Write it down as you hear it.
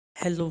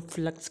Hello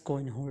Flux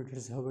coin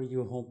holders, how are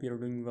you? Hope you're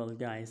doing well,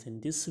 guys.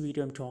 In this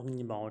video I'm talking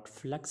about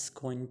Flux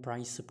coin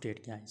price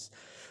update, guys.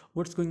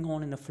 What's going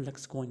on in the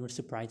Flux coin? What's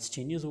the price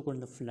changes over in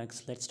the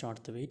Flux? Let's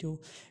start the video.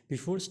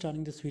 Before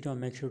starting this video,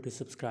 make sure to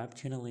subscribe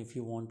channel if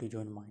you want to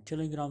join my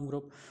Telegram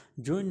group.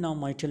 Join now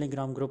my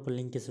Telegram group,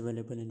 link is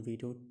available in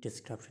video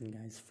description,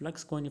 guys.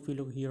 Flux coin, if you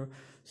look here,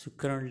 so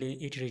currently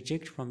it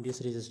rejects from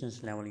this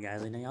resistance level,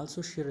 guys, and I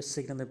also share a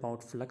signal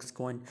about Flux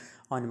coin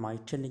on my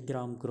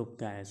Telegram group,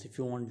 guys. If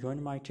you want to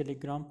join my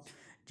Telegram,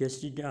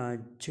 just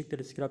check the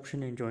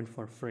description and join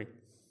for free.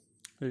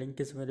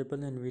 Link is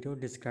available in video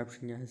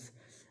description, guys.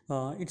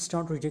 It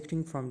start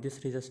rejecting from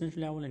this resistance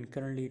level, and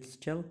currently it's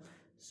still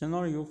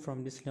scenario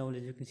from this level.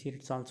 As you can see,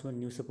 it's also a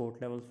new support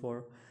level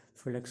for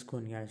Flux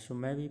coin, guys. So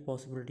maybe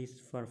possibilities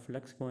for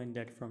Flux coin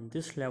that from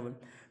this level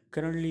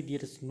currently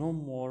there is no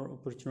more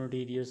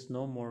opportunity, there's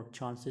no more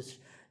chances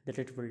that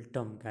it will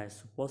dump, guys.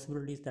 So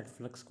possibilities that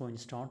Flux coin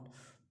start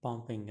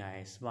pumping,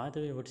 guys. By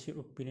the way, what's your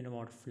opinion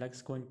about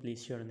Flux coin?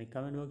 Please share in the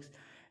comment box,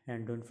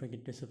 and don't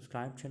forget to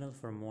subscribe channel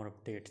for more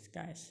updates,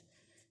 guys.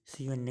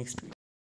 See you in next video.